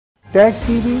Tag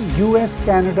TV US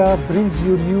Canada brings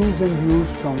you news and views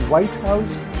from White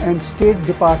House and State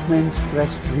Department's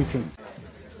press briefings.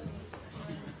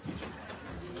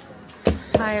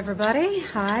 Hi, everybody.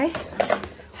 Hi.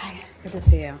 Hi. Good to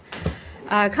see you.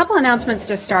 A couple announcements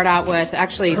to start out with,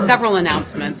 actually several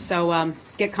announcements, so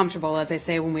get comfortable, as I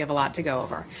say, when we have a lot to go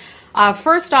over.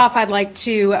 First off, I'd like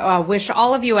to wish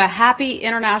all of you a happy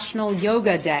International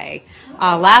Yoga Day.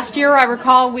 Last year, I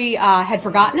recall, we had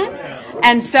forgotten it,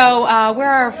 and so where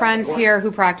are our friends here who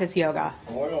practice yoga?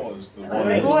 Oil is the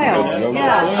one. Oil,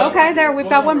 yeah. Okay, there, we've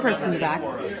got one person in the back.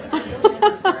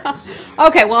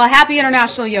 Okay, well, a happy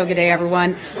International Yoga Day,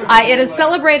 everyone. It is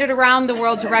celebrated around the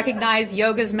world to recognize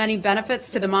yoga's many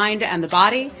benefits to the mind and the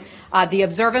body. The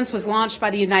observance was launched by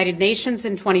the United Nations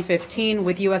in 2015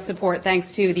 with U.S. support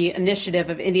thanks to the initiative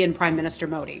of Indian Prime Minister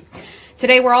Modi.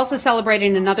 Today, we're also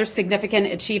celebrating another significant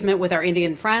achievement with our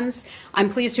Indian friends. I'm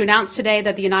pleased to announce today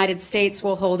that the United States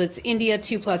will hold its India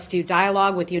 2+2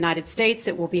 dialogue with the United States.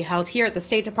 It will be held here at the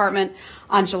State Department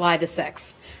on July the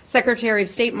 6th. Secretary of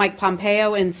State Mike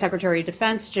Pompeo and Secretary of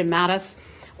Defense Jim Mattis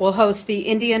will host the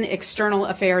Indian External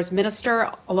Affairs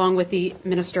Minister along with the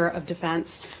Minister of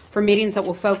Defense for meetings that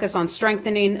will focus on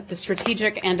strengthening the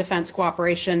strategic and defense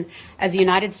cooperation as the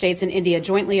United States and India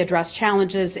jointly address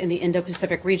challenges in the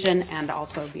Indo-Pacific region and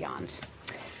also beyond.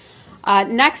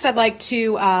 Next, I'd like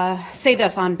to say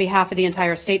this on behalf of the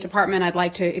entire State Department. I'd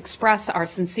like to express our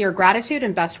sincere gratitude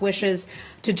and best wishes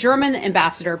to German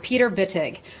Ambassador Peter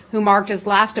Wittig, who marked his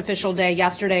last official day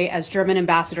yesterday as German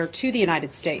Ambassador to the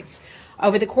United States.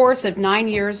 Over the course of 9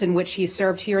 years in which he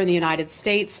served here in the United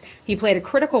States, he played a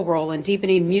critical role in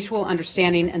deepening mutual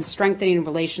understanding and strengthening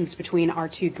relations between our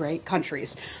two great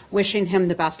countries. Wishing him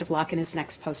the best of luck in his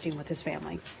next posting with his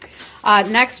family.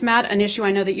 Next, Matt, an issue I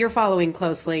know that you're following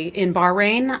closely. In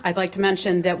Bahrain, I'd like to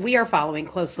mention that we are following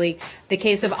closely the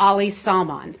case of Ali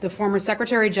Salman, the former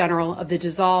Secretary General of the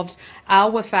dissolved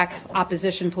Al-Wafaq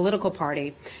opposition political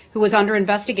party, who was under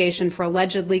investigation for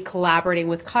allegedly collaborating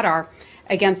with Qatar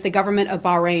against the government of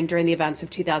Bahrain during the events of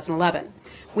 2011.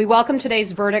 We welcome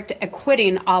today's verdict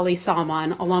acquitting Ali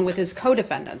Salman along with his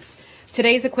co-defendants.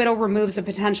 Today's acquittal removes a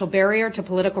potential barrier to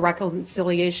political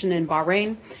reconciliation in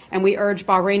Bahrain, and we urge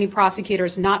Bahraini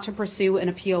prosecutors not to pursue an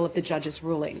appeal of the judge's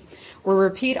ruling. We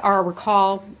repeat our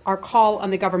call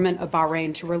on the government of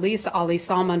Bahrain to release Ali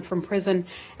Salman from prison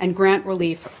and grant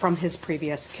relief from his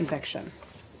previous conviction.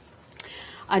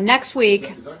 Next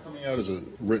week, is that coming out as a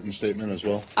written statement as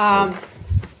well?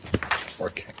 Or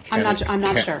can I'm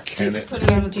not sure.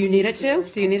 Do you need it to?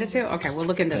 Do you need it to? Okay, we'll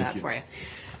look into that for you.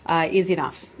 Easy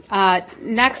enough.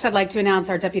 Next, I'd like to announce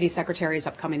our Deputy Secretary's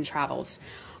upcoming travels.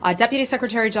 Deputy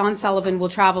Secretary John Sullivan will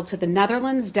travel to the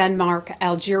Netherlands, Denmark,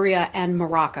 Algeria, and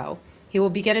Morocco. He will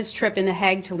begin his trip in The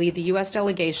Hague to lead the U.S.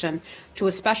 delegation to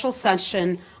a special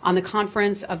session on the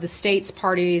Conference of the States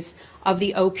Parties of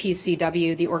the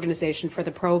OPCW, the Organization for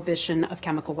the Prohibition of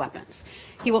Chemical Weapons.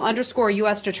 He will underscore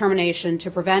U.S. determination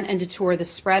to prevent and deter the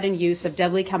spread and use of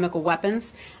deadly chemical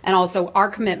weapons, and also our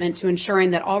commitment to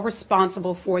ensuring that all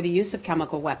responsible for the use of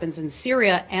chemical weapons in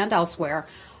Syria and elsewhere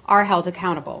are held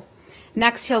accountable.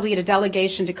 Next, he'll lead a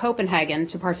delegation to Copenhagen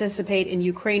to participate in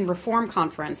Ukraine Reform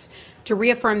Conference to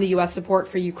reaffirm the U.S. support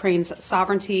for Ukraine's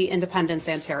sovereignty, independence,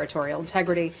 and territorial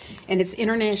integrity in its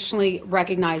internationally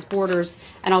recognized borders,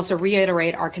 and also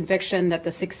reiterate our conviction that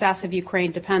the success of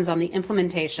Ukraine depends on the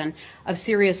implementation of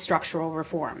serious structural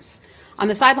reforms. On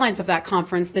the sidelines of that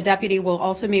conference, the deputy will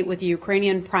also meet with the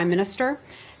Ukrainian Prime Minister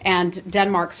and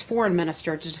Denmark's Foreign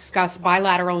Minister to discuss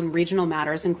bilateral and regional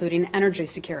matters, including energy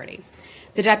security.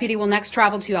 The deputy will next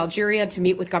travel to Algeria to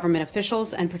meet with government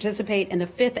officials and participate in the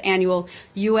 5th annual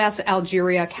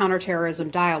U.S.-Algeria Counterterrorism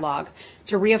Dialogue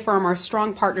to reaffirm our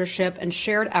strong partnership and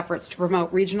shared efforts to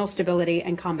promote regional stability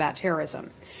and combat terrorism.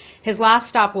 His last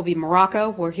stop will be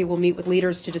Morocco, where he will meet with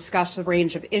leaders to discuss a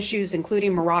range of issues,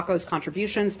 including Morocco's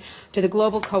contributions to the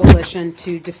global coalition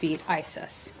to defeat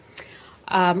ISIS.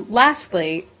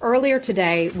 Lastly, earlier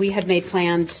today, we had made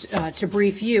plans to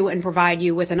brief you and provide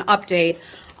you with an update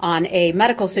on a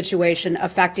medical situation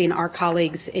affecting our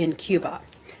colleagues in Cuba.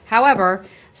 However,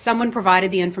 someone provided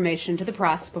the information to the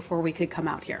press before we could come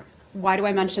out here. Why do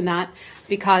I mention that?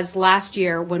 Because last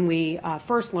year, when we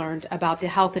first learned about the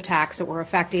health attacks that were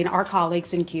affecting our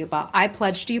colleagues in Cuba, I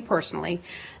pledged to you personally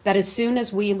that as soon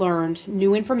as we learned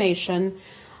new information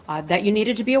that you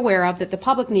needed to be aware of, that the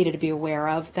public needed to be aware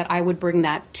of, that I would bring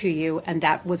that to you, and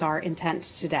that was our intent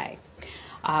today.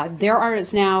 There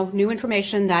is now new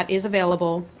information that is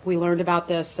available. We learned about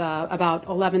this about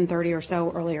 11:30 or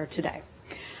so earlier today.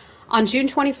 On June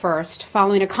 21st,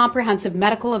 following a comprehensive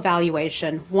medical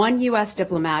evaluation, one U.S.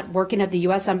 diplomat working at the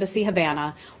U.S. Embassy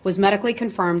Havana was medically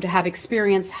confirmed to have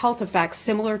experienced health effects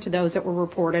similar to those that were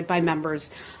reported by members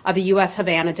of the U.S.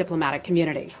 Havana diplomatic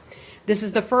community. This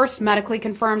is the first medically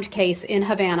confirmed case in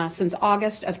Havana since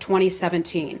August of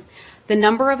 2017. The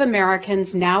number of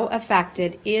Americans now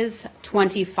affected is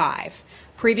 25.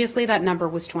 Previously, that number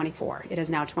was 24. It is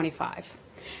now 25.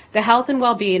 The health and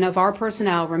well-being of our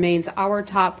personnel remains our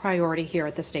top priority here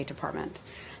at the State Department.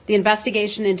 The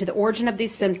investigation into the origin of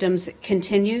these symptoms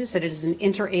continues, and it is an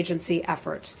interagency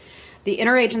effort. The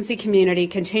interagency community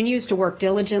continues to work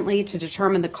diligently to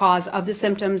determine the cause of the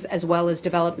symptoms as well as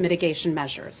develop mitigation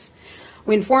measures.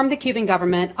 We informed the Cuban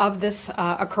government of this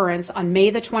occurrence on May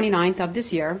the 29th of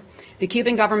this year. The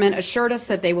Cuban government assured us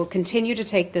that they will continue to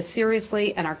take this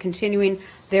seriously and are continuing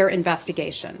their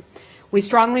investigation. We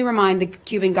strongly remind the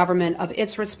Cuban government of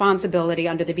its responsibility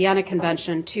under the Vienna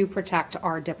Convention to protect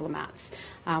our diplomats.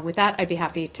 With that, I'd be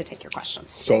happy to take your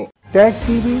questions. TAG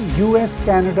TV US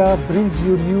Canada brings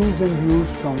you news and views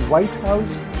from White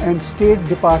House and State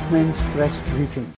Department's press briefing.